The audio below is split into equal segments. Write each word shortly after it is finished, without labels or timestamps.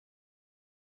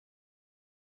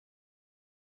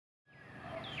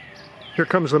Here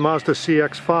comes the Mazda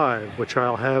CX-5, which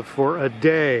I'll have for a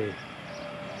day,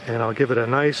 and I'll give it a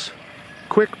nice,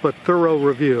 quick but thorough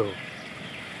review.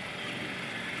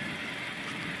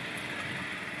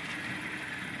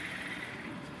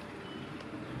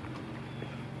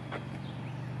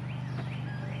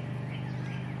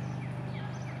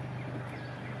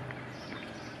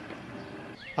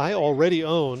 I already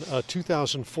own a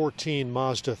 2014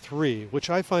 Mazda 3, which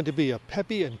I find to be a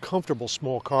peppy and comfortable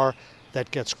small car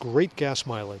that gets great gas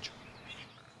mileage.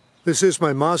 This is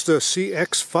my Mazda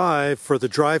CX-5 for the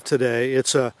drive today.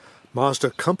 It's a Mazda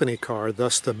company car,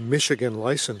 thus the Michigan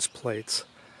license plates.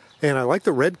 And I like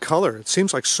the red color. It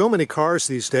seems like so many cars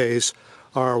these days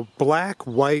are black,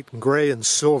 white, gray, and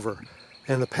silver.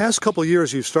 And the past couple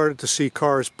years you've started to see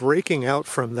cars breaking out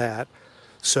from that.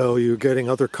 So you're getting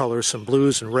other colors, some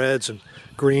blues and reds and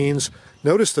greens.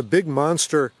 Notice the big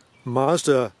monster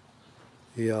Mazda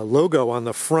logo on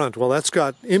the front. Well, that's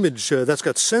got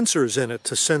sensors in it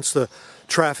to sense the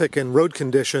traffic and road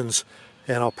conditions,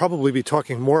 and I'll probably be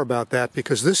talking more about that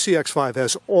because this CX-5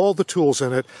 has all the tools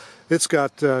in it. It's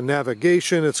got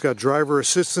navigation, it's got driver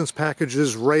assistance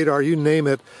packages, radar, you name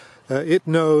it. It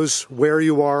knows where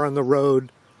you are on the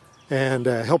road and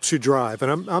helps you drive.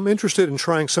 And I'm interested in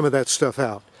trying some of that stuff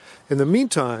out. In the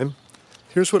meantime,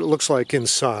 here's what it looks like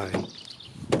inside.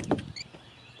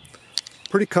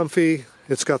 Pretty comfy.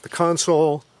 It's got the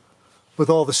console with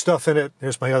all the stuff in it.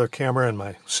 There's my other camera and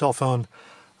my cell phone.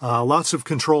 Lots of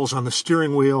controls on the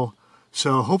steering wheel.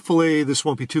 So hopefully this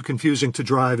won't be too confusing to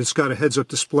drive. It's got a heads-up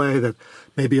display that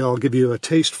maybe I'll give you a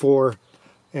taste for.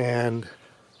 And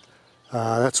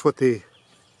that's what the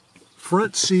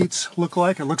front seats look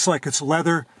like. It looks like it's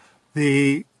leather.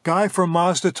 The guy from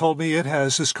Mazda told me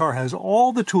this car has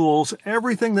all the tools,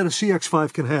 everything that a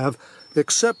CX-5 can have,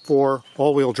 except for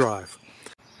all-wheel drive.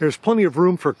 There's plenty of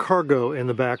room for cargo in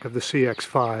the back of the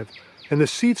CX-5, and the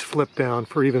seats flip down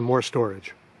for even more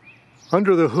storage.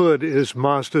 Under the hood is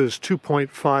Mazda's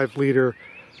 2.5-liter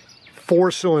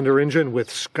four-cylinder engine with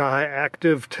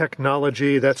SkyActiv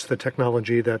technology. That's the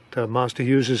technology that Mazda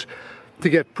uses to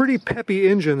get pretty peppy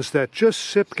engines that just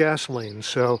sip gasoline.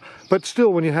 But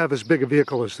still, when you have as big a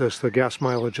vehicle as this, the gas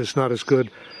mileage is not as good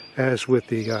as with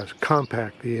the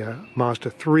compact, the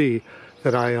Mazda 3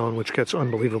 that I own, which gets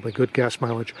unbelievably good gas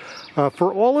mileage.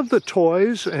 For all of the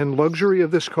toys and luxury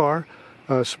of this car,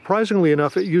 surprisingly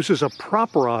enough, it uses a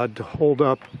prop rod to hold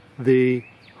up the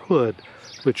hood,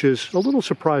 which is a little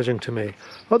surprising to me.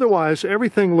 Otherwise,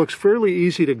 everything looks fairly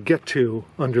easy to get to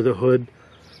under the hood,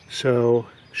 so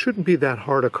shouldn't be that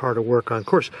hard a car to work on. Of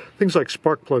course, things like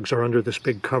spark plugs are under this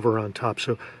big cover on top,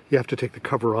 so you have to take the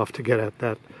cover off to get at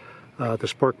that, the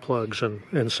spark plugs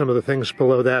and some of the things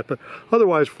below that. But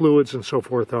otherwise, fluids and so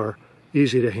forth are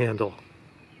easy to handle.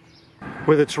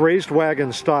 With its raised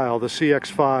wagon style, the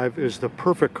CX-5 is the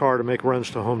perfect car to make runs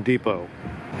to Home Depot.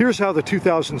 Here's how the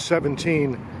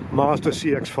 2017 Mazda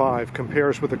CX-5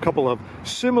 compares with a couple of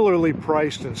similarly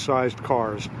priced and sized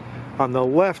cars. On the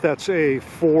left, that's a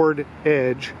Ford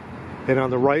Edge, and on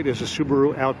the right is a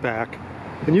Subaru Outback.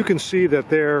 And you can see that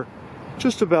they're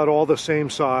just about all the same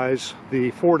size.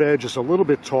 The Ford Edge is a little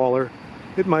bit taller.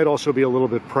 It might also be a little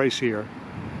bit pricier.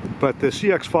 But the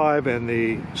CX-5 and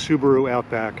the Subaru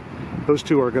Outback, those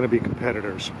two are going to be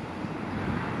competitors.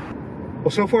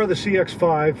 Well, so far the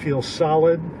CX-5 feels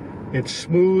solid. It's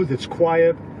smooth, it's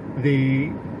quiet. The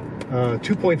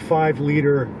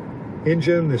 2.5-liter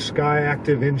engine, the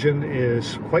SkyActiv engine,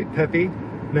 is quite peppy.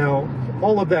 Now,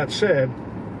 all of that said,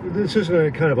 this isn't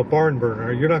a kind of a barn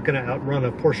burner. You're not going to outrun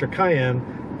a Porsche Cayenne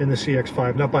in the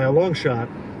CX-5, not by a long shot,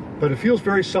 but it feels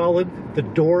very solid. The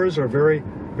doors are very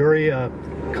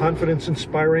confidence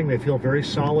inspiring. They feel very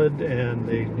solid, and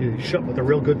they shut with a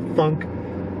real good thunk.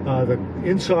 The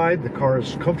inside, the car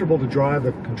is comfortable to drive.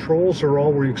 The controls are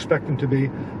all where you expect them to be.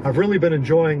 I've really been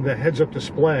enjoying the heads-up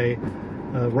display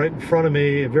right in front of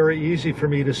me. Very easy for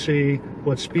me to see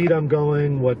what speed I'm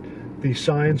going, what the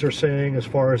signs are saying as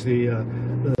far as the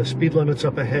speed limits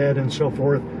up ahead and so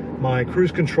forth. My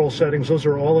cruise control settings, those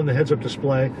are all in the heads-up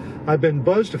display. I've been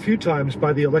buzzed a few times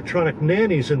by the electronic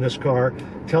nannies in this car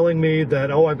telling me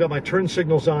that, oh, I've got my turn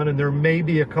signals on and there may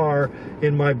be a car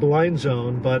in my blind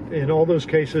zone, but in all those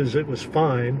cases it was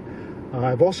fine.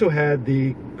 I've also had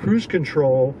the cruise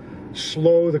control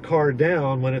slow the car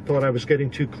down when it thought I was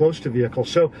getting too close to vehicles.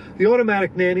 So the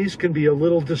automatic nannies can be a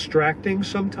little distracting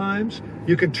sometimes.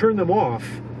 You can turn them off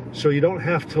so you don't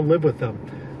have to live with them.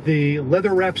 The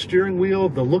leather-wrapped steering wheel,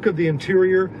 the look of the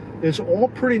interior is all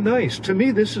pretty nice. To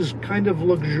me, this is kind of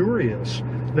luxurious.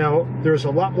 Now, there's a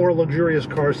lot more luxurious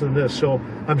cars than this, so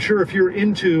I'm sure if you're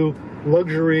into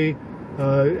luxury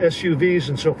SUVs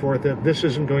and so forth, that this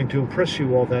isn't going to impress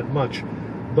you all that much.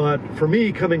 But for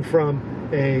me, coming from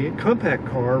a compact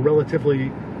car,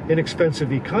 relatively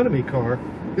inexpensive economy car,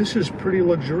 this is pretty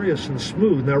luxurious and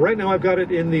smooth. Now, right now I've got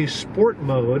it in the sport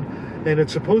mode, and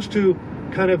it's supposed to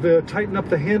kind of tighten up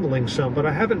the handling some, but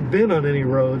I haven't been on any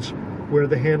roads where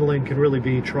the handling can really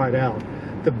be tried out.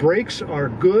 The brakes are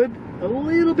good, a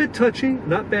little bit touchy,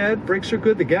 not bad. Brakes are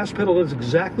good. The gas pedal does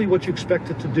exactly what you expect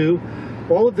it to do.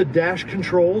 All of the dash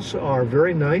controls are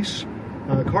very nice.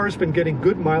 The car has been getting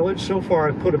good mileage. So far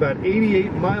I've put about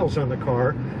 88 miles on the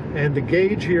car, and the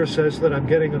gauge here says that I'm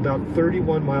getting about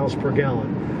 31 miles per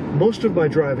gallon. Most of my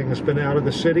driving has been out of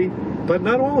the city, but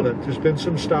not all of it. There's been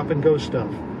some stop and go stuff.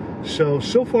 So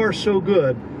far so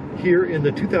good here in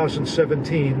the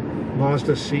 2017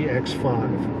 Mazda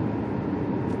CX-5.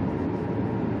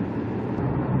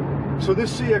 So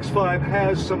this CX-5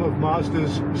 has some of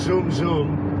Mazda's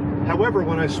zoom. However,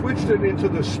 when I switched it into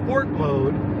the sport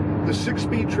mode, the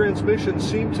 6-speed transmission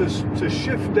seemed to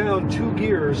shift down 2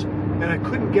 gears, and I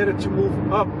couldn't get it to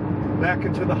move up back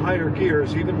into the higher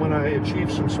gears even when I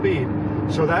achieved some speed.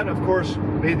 So that, of course,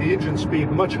 made the engine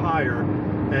speed much higher,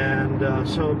 and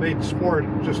so it made sport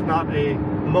just not a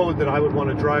mode that I would want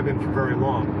to drive in for very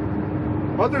long.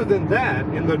 Other than that,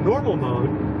 in the normal mode,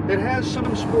 it has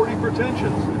some sporty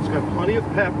pretensions. It's got plenty of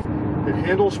pep. It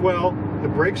handles well. The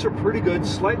brakes are pretty good,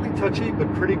 slightly touchy,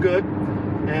 but pretty good.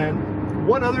 And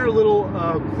one other little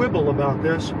quibble about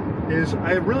this is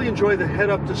I really enjoy the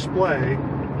head-up display.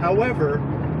 However,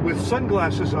 with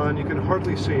sunglasses on, you can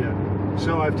hardly see it.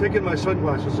 So I've taken my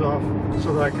sunglasses off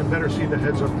so that I can better see the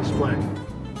heads-up display.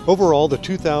 Overall, the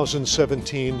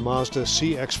 2017 Mazda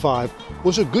CX-5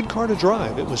 was a good car to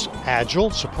drive. It was agile,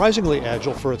 surprisingly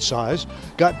agile for its size,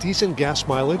 got decent gas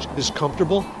mileage, is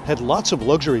comfortable, had lots of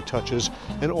luxury touches,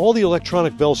 and all the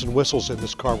electronic bells and whistles in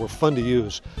this car were fun to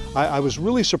use. I was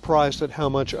really surprised at how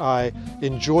much I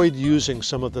enjoyed using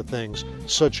some of the things,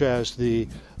 such as the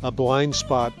blind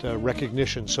spot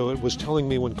recognition. So it was telling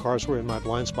me when cars were in my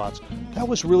blind spots. That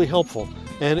was really helpful,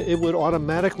 and it would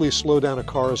automatically slow down a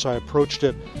car as I approached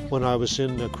it when I was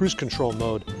in cruise control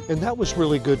mode, and that was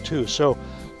really good too. So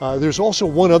there's also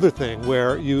one other thing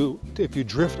where if you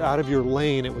drift out of your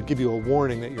lane, it would give you a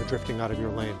warning that you're drifting out of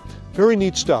your lane. Very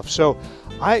neat stuff. So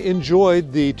I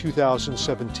enjoyed the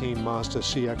 2017 Mazda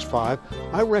CX-5.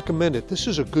 I recommend it. This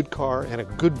is a good car and a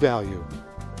good value.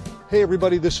 Hey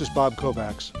everybody, this is Bob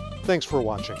Kovacs. Thanks for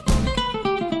watching.